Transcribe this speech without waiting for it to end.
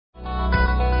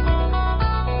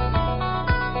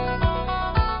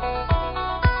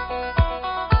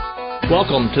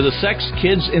Welcome to the Sex,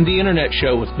 Kids, and the Internet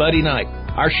Show with Buddy Knight.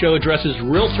 Our show addresses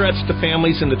real threats to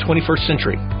families in the 21st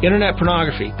century, internet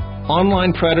pornography,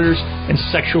 online predators, and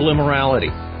sexual immorality.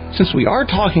 Since we are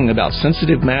talking about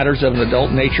sensitive matters of an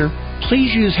adult nature,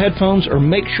 please use headphones or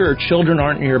make sure children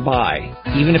aren't nearby,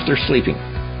 even if they're sleeping.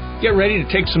 Get ready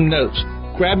to take some notes,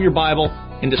 grab your Bible,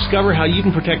 and discover how you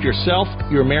can protect yourself,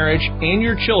 your marriage, and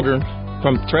your children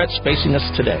from threats facing us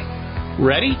today.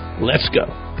 Ready? Let's go.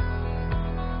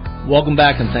 Welcome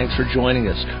back, and thanks for joining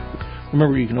us.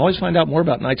 Remember, you can always find out more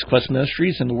about Knight's Quest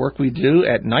Ministries and the work we do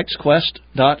at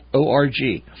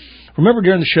knightsquest.org. Remember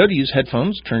during the show to use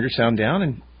headphones, turn your sound down,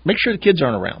 and make sure the kids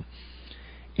aren't around.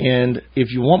 And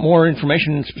if you want more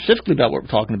information specifically about what we're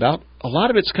talking about, a lot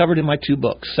of it's covered in my two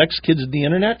books, Sex, Kids, and the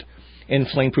Internet, and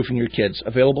Flame-Proofing Your Kids,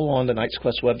 available on the Knight's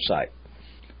Quest website.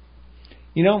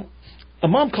 You know, a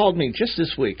mom called me just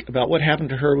this week about what happened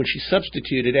to her when she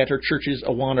substituted at her church's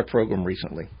Awana program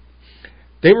recently.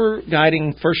 They were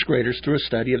guiding first graders through a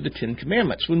study of the Ten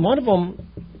Commandments when one of them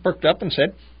perked up and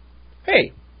said,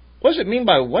 "Hey, what does it mean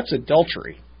by what's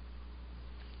adultery?"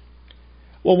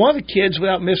 Well, one of the kids,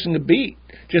 without missing a beat,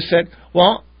 just said,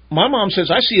 "Well, my mom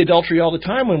says I see adultery all the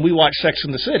time when we watch Sex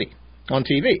and the City on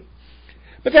TV."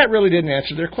 But that really didn't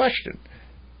answer their question.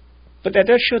 But that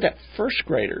does show that first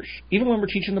graders, even when we're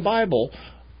teaching the Bible,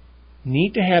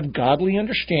 need to have godly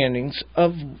understandings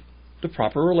of the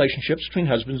proper relationships between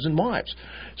husbands and wives.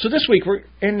 So this week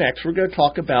and next, we're going to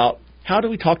talk about how do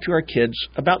we talk to our kids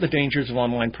about the dangers of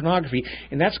online pornography,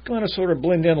 and that's going to sort of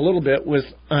blend in a little bit with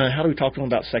how do we talk to them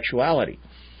about sexuality.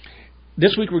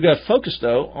 This week we're going to focus,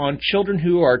 though, on children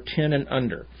who are 10 and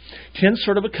under. 10 is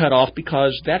sort of a cutoff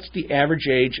because that's the average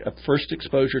age of first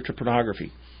exposure to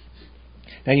pornography.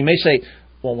 Now you may say,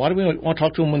 well, why do we want to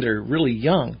talk to them when they're really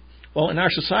young? Well, in our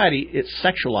society, it's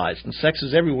sexualized, and sex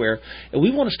is everywhere, and we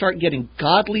want to start getting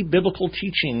godly biblical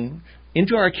teaching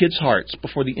into our kids' hearts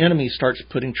before the enemy starts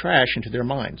putting trash into their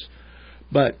minds.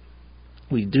 But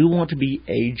we do want to be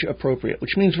age-appropriate,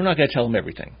 which means we're not going to tell them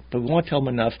everything, but we want to tell them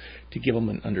enough to give them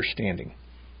an understanding.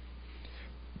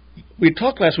 We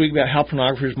talked last week about how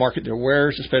pornographers market their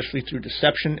wares, especially through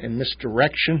deception and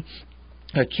misdirection.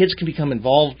 Kids can become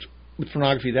involved with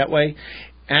pornography that way.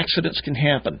 Accidents can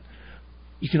happen.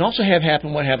 You can also have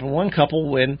happen what happened to one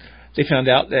couple when they found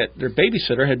out that their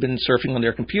babysitter had been surfing on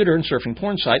their computer and surfing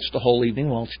porn sites the whole evening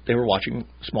while they were watching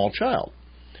a small child.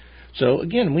 So,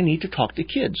 again, we need to talk to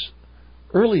kids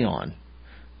early on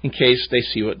in case they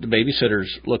see what the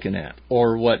babysitter's looking at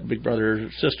or what big brother or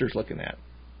sister's looking at.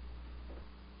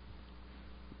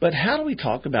 But how do we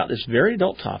talk about this very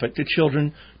adult topic to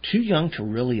children too young to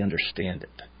really understand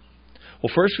it?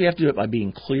 Well, first we have to do it by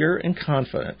being clear and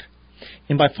confident,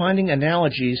 and by finding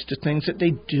analogies to things that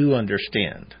they do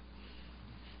understand.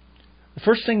 The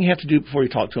first thing you have to do before you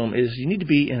talk to them is you need to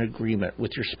be in agreement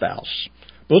with your spouse.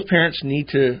 Both parents need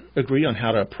to agree on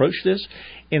how to approach this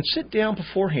and sit down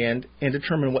beforehand and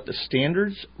determine what the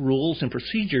standards, rules, and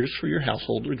procedures for your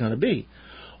household are going to be.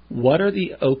 What are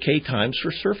the okay times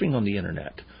for surfing on the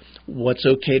Internet? What's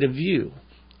okay to view?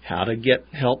 How to get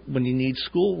help when you need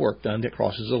schoolwork done that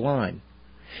crosses a line.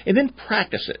 And then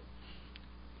practice it.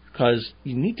 Because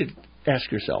you need to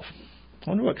ask yourself, I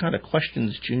wonder what kind of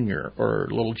questions Junior or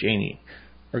little Janie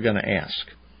are going to ask.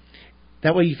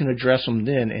 That way you can address them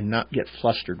then and not get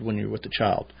flustered when you're with the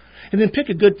child. And then pick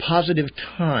a good positive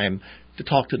time to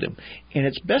talk to them. And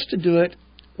it's best to do it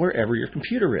wherever your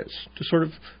computer is, to sort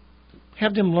of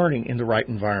have them learning in the right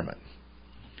environment.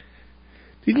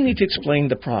 Then you need to explain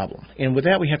the problem. And with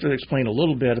that, we have to explain a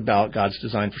little bit about God's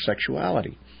design for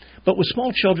sexuality. But with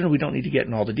small children, we don't need to get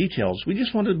in all the details. We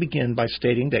just want to begin by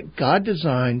stating that God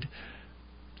designed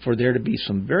for there to be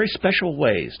some very special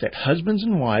ways that husbands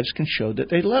and wives can show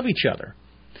that they love each other.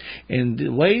 And the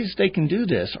ways they can do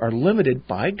this are limited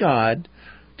by God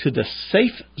to the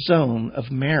safe zone of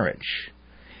marriage.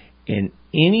 And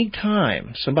any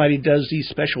time somebody does these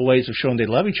special ways of showing they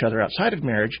love each other outside of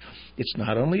marriage, it's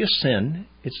not only a sin,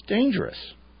 it's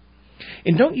dangerous.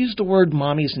 And don't use the word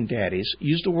mommies and daddies.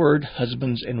 Use the word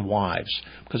husbands and wives,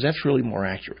 because that's really more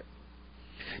accurate.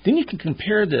 Then you can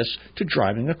compare this to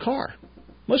driving a car.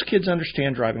 Most kids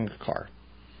understand driving a car.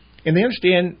 And they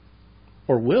understand,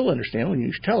 or will understand when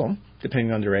you tell them,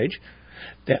 depending on their age,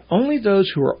 that only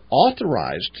those who are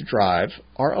authorized to drive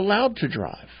are allowed to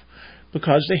drive,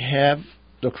 because they have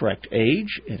the correct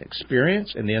age and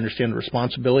experience, and they understand the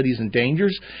responsibilities and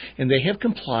dangers, and they have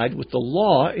complied with the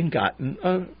law and gotten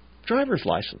a driver's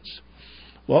license.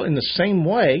 Well, in the same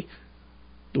way,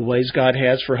 the ways God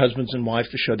has for husbands and wives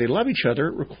to show they love each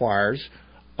other requires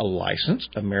a license,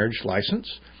 a marriage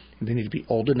license. And they need to be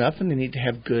old enough, and they need to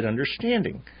have good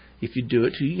understanding. If you do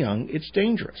it too young, it's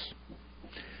dangerous.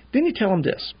 Then you tell them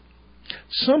this.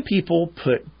 Some people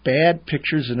put bad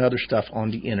pictures and other stuff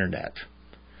on the internet.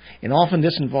 And often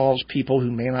this involves people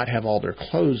who may not have all their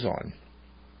clothes on.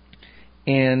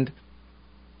 And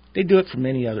they do it for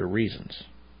many other reasons.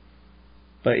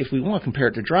 But if we want to compare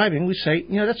it to driving, we say,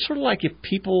 that's sort of like if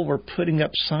people were putting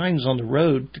up signs on the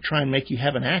road to try and make you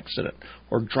have an accident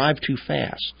or drive too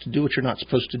fast, to do what you're not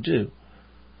supposed to do.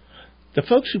 The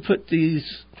folks who put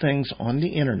these things on the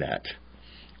internet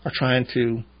are trying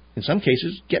to, in some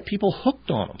cases, get people hooked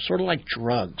on them, sort of like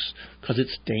drugs, because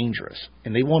it's dangerous,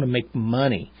 and they want to make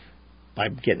money by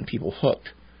getting people hooked.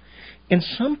 And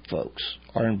some folks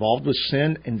are involved with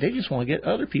sin, and they just want to get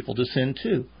other people to sin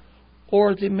too.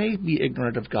 Or they may be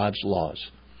ignorant of God's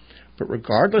laws. But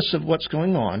regardless of what's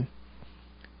going on,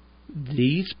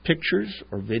 these pictures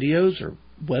or videos or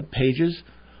web pages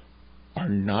are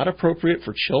not appropriate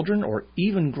for children or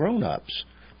even grown-ups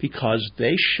because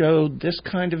they show this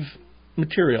kind of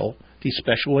material, these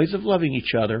special ways of loving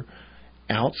each other,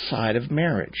 outside of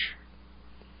marriage.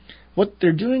 What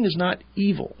they're doing is not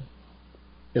evil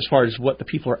as far as what the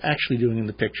people are actually doing in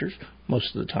the pictures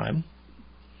most of the time.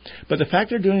 But the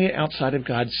fact they're doing it outside of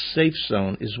God's safe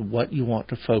zone is what you want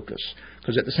to focus.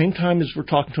 Because at the same time as we're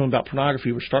talking to them about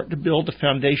pornography, we're starting to build a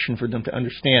foundation for them to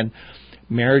understand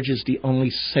marriage is the only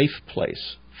safe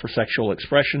place for sexual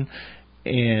expression.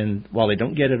 And while they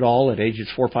don't get it all at ages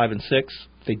 4, 5, and 6,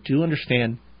 they do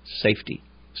understand safety,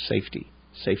 safety,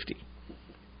 safety.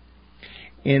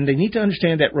 And they need to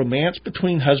understand that romance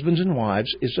between husbands and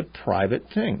wives is a private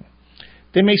thing.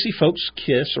 They may see folks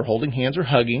kiss or holding hands or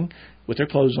hugging with their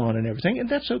clothes on and everything, and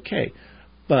that's okay.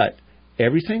 But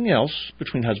everything else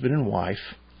between husband and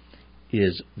wife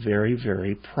is very,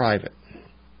 very private.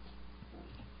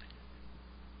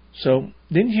 So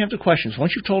then you have the questions.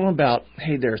 Once you've told them about,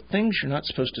 hey, there are things you're not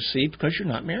supposed to see because you're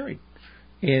not married.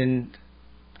 And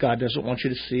God doesn't want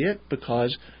you to see it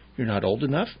because you're not old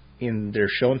enough. And they're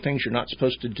showing things you're not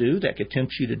supposed to do that could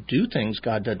tempt you to do things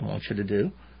God doesn't want you to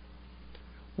do.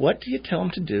 What do you tell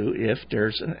them to do if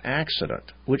there's an accident,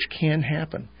 which can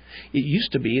happen? It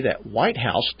used to be that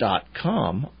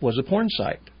whitehouse.com was a porn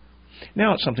site.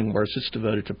 Now it's something worse. It's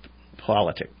devoted to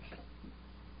politics.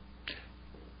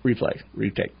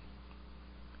 Retake.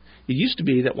 It used to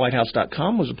be that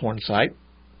whitehouse.com was a porn site,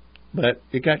 but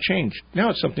it got changed.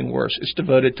 Now it's something worse. It's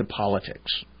devoted to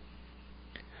politics.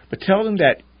 But tell them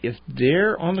that if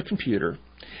they're on the computer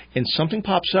and something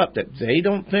pops up that they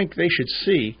don't think they should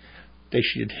see, they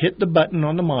should hit the button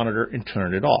on the monitor and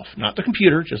turn it off. Not the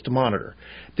computer, just the monitor.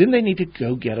 Then they need to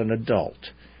go get an adult.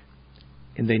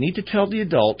 And they need to tell the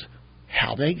adult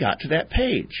how they got to that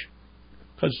page.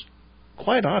 Because,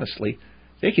 quite honestly,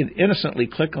 they can innocently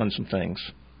click on some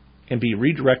things and be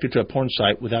redirected to a porn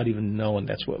site without even knowing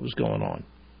that's what was going on.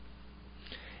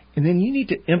 And then you need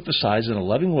to emphasize in a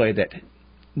loving way that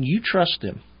you trust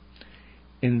them,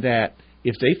 and that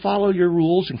if they follow your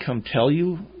rules and come tell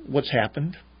you what's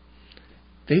happened,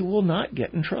 they will not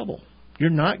get in trouble. You're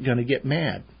not going to get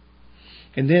mad.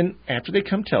 And then after they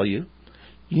come tell you,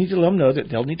 you need to let them know that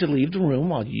they'll need to leave the room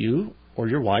while you or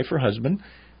your wife or husband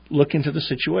look into the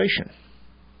situation.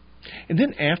 And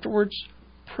then afterwards,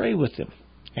 pray with them,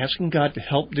 asking God to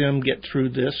help them get through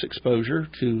this exposure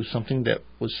to something that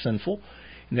was sinful,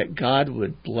 and that God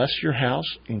would bless your house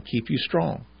and keep you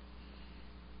strong.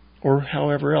 Or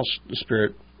however else the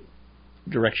Spirit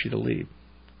directs you to lead.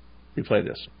 Replay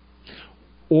this.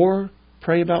 Or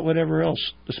pray about whatever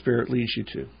else the Spirit leads you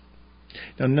to.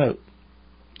 Now note,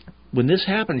 when this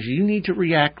happens, you need to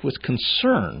react with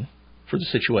concern for the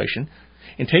situation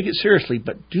and take it seriously,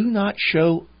 but do not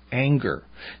show anger.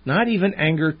 Not even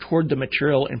anger toward the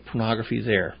material and pornography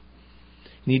there.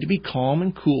 You need to be calm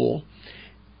and cool,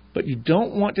 but you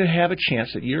don't want to have a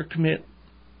chance that you're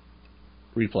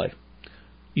Replay.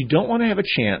 You don't want to have a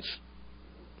chance.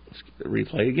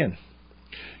 Replay again.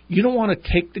 You don't want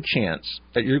to take the chance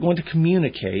that you're going to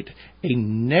communicate a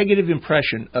negative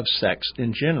impression of sex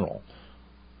in general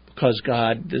because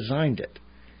God designed it.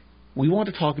 We want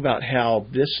to talk about how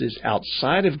this is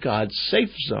outside of God's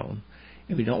safe zone,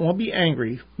 and we don't want to be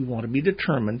angry. We want to be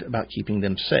determined about keeping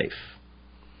them safe.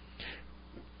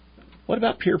 What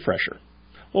about peer pressure?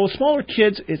 Well, with smaller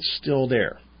kids, it's still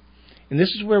there. And this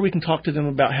is where we can talk to them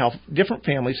about how different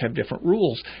families have different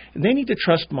rules, and they need to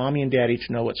trust mommy and daddy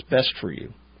to know what's best for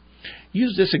you.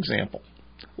 Use this example.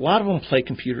 A lot of them play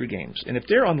computer games, and if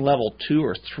they're on level 2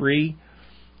 or 3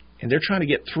 and they're trying to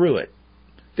get through it,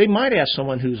 they might ask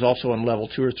someone who's also on level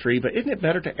 2 or 3, but isn't it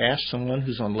better to ask someone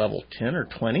who's on level 10 or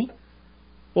 20?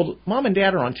 Well, mom and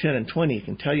dad are on 10 and 20 and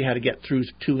can tell you how to get through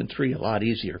 2 and 3 a lot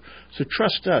easier. So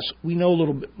trust us. We know a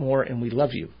little bit more and we love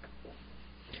you.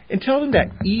 And tell them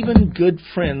that even good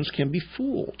friends can be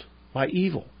fooled by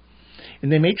evil.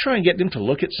 And they may try and get them to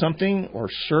look at something or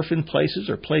surf in places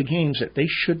or play games that they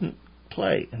shouldn't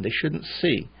play and they shouldn't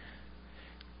see.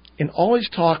 And always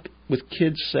talk with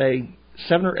kids, say,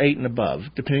 7 or 8 and above,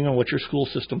 depending on what your school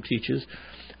system teaches,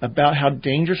 about how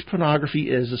dangerous pornography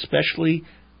is, especially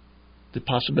the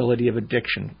possibility of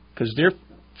addiction. Because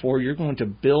therefore, you're going to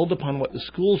build upon what the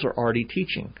schools are already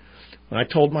teaching. When I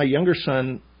told my younger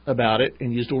son about it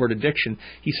and used the word addiction,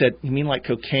 he said, "You mean like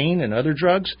cocaine and other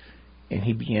drugs?" And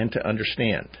he began to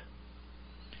understand.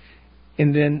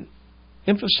 And then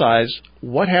emphasize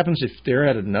what happens if they're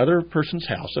at another person's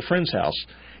house, a friend's house,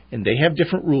 and they have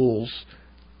different rules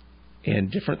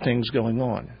and different things going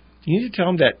on. You need to tell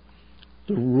them that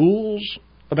the rules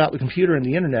about the computer and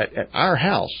the internet at our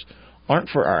house aren't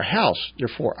for our house, they're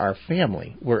for our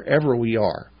family, wherever we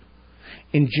are.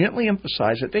 And gently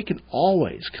emphasize that they can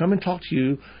always come and talk to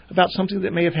you about something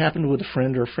that may have happened with a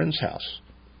friend or a friend's house.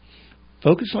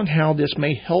 Focus on how this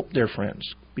may help their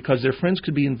friends, because their friends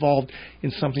could be involved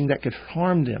in something that could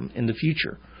harm them in the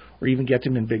future or even get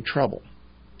them in big trouble.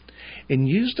 And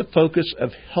use the focus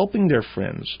of helping their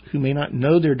friends who may not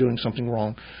know they're doing something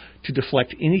wrong to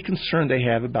deflect any concern they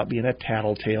have about being a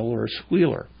tattletale or a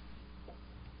squealer.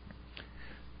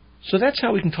 So that's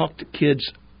how we can talk to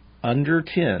kids under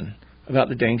 10 about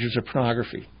the dangers of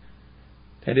pornography.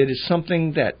 That it is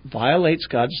something that violates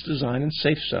God's design and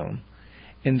safe zone,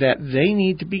 and that they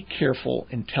need to be careful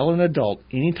and tell an adult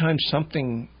anytime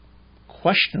something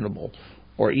questionable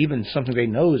or even something they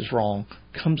know is wrong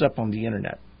comes up on the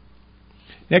internet.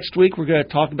 Next week, we're going to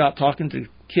talk about talking to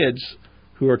kids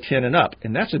who are 10 and up,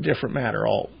 and that's a different matter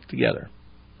altogether.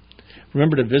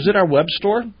 Remember to visit our web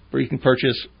store where you can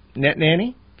purchase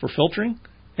NetNanny for filtering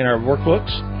and our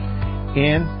workbooks,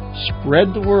 and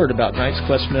spread the word about Knight's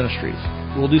Quest Ministries.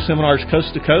 We'll do seminars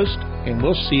coast to coast, and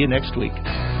we'll see you next week.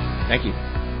 Thank you.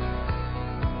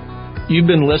 You've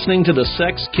been listening to the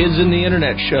Sex, Kids, and the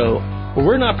Internet show, where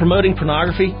we're not promoting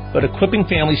pornography, but equipping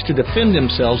families to defend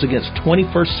themselves against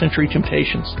 21st century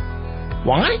temptations.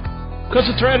 Why? Because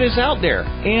the threat is out there,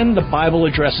 and the Bible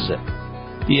addresses it.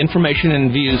 The information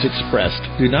and views expressed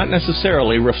do not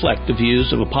necessarily reflect the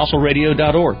views of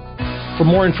ApostleRadio.org. For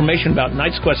more information about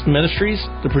Knight's Quest Ministries,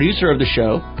 the producer of the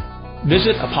show,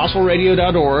 visit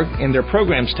ApostleRadio.org in their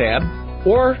Programs tab,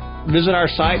 or visit our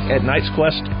site at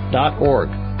knightsquest.org.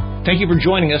 Thank you for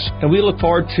joining us, and we look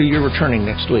forward to your returning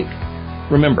next week.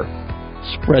 Remember,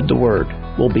 spread the word.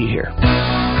 We'll be here.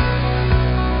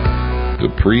 The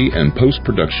pre- and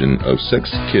post-production of Sex,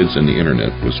 Kids, and the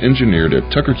Internet was engineered at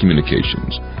Tucker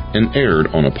Communications and aired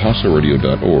on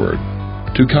ApostleRadio.org.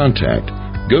 To contact,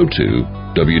 go to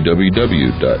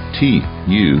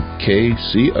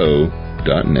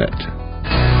www.tukco.net.